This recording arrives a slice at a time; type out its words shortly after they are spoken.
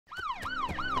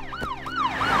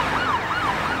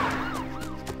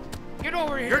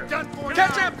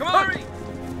Catch up! Come on! Hurry.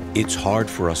 It's hard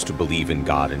for us to believe in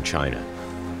God in China.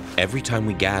 Every time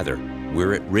we gather,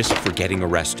 we're at risk for getting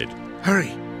arrested.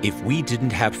 Hurry! If we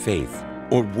didn't have faith,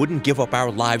 or wouldn't give up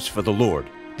our lives for the Lord,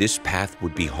 this path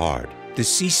would be hard. The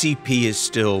CCP is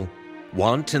still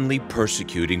wantonly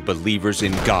persecuting believers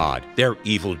in God. Their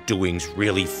evil doings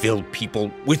really fill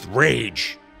people with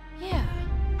rage. Yeah.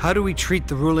 How do we treat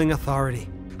the ruling authority?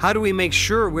 How do we make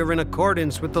sure we're in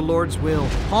accordance with the Lord's will?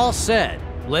 Paul said,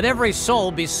 "Let every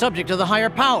soul be subject to the higher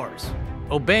powers."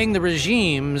 Obeying the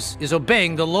regimes is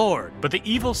obeying the Lord. But the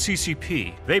evil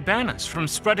CCP, they ban us from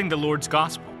spreading the Lord's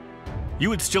gospel. You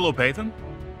would still obey them?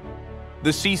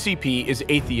 The CCP is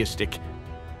atheistic.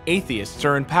 Atheists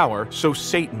are in power, so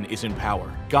Satan is in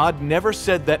power. God never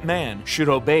said that man should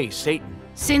obey Satan.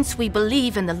 Since we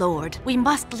believe in the Lord, we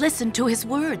must listen to his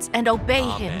words and obey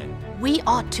him. We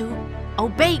ought to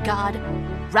obey God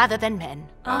rather than men.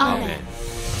 Amen.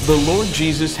 The Lord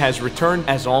Jesus has returned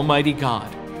as Almighty God.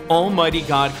 Almighty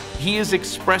God, He is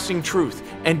expressing truth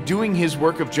and doing His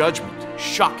work of judgment,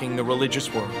 shocking the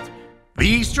religious world. The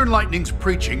Eastern Lightning's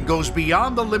preaching goes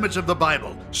beyond the limits of the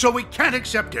Bible, so we can't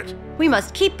accept it. We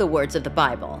must keep the words of the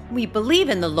Bible. We believe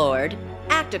in the Lord,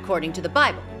 act according to the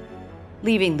Bible.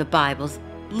 Leaving the Bibles,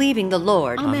 leaving the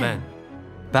Lord. Amen.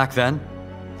 Back then,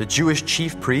 the Jewish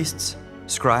chief priests,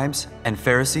 scribes, and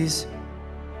Pharisees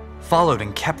followed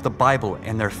and kept the Bible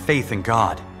and their faith in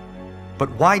God. But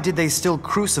why did they still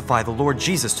crucify the Lord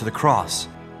Jesus to the cross?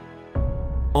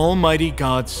 Almighty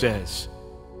God says,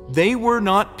 they were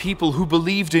not people who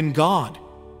believed in God,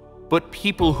 but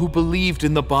people who believed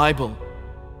in the Bible.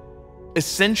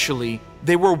 Essentially,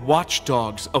 they were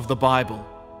watchdogs of the Bible.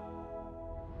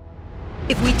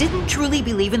 If we didn't truly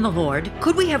believe in the Lord,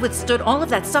 could we have withstood all of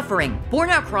that suffering, borne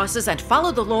our crosses, and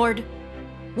followed the Lord?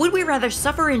 Would we rather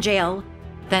suffer in jail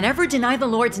than ever deny the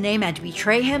Lord's name and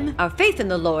betray Him? Our faith in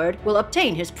the Lord will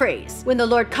obtain His praise. When the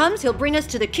Lord comes, He'll bring us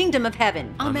to the kingdom of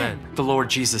heaven. Amen. The Lord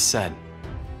Jesus said,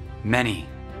 "Many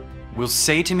will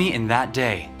say to me in that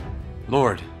day,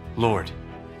 'Lord, Lord,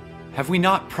 have we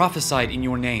not prophesied in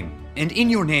your name, and in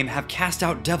your name have cast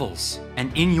out devils,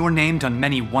 and in your name done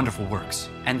many wonderful works?'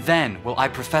 And then will I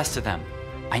profess to them,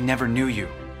 'I never knew you.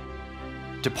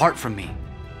 Depart from me,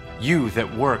 you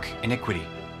that work iniquity.'"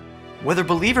 Whether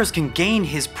believers can gain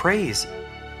His praise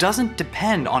doesn't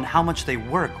depend on how much they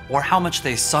work or how much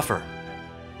they suffer.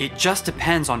 It just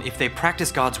depends on if they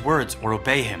practice God's words or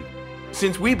obey Him.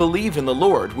 Since we believe in the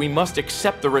Lord, we must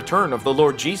accept the return of the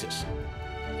Lord Jesus.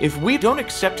 If we don't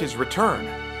accept His return,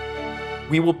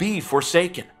 we will be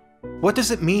forsaken. What does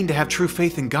it mean to have true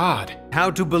faith in God? How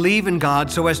to believe in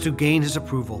God so as to gain His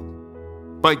approval?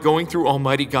 By going through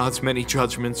Almighty God's many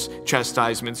judgments,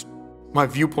 chastisements, my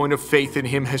viewpoint of faith in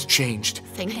Him has changed.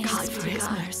 Thank God for His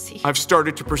mercy. I've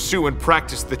started to pursue and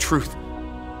practice the truth.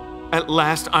 At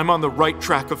last, I'm on the right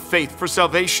track of faith for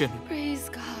salvation. Praise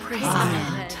God. Praise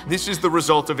God. This is the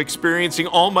result of experiencing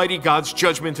Almighty God's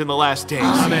judgment in the last days.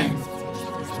 Amen.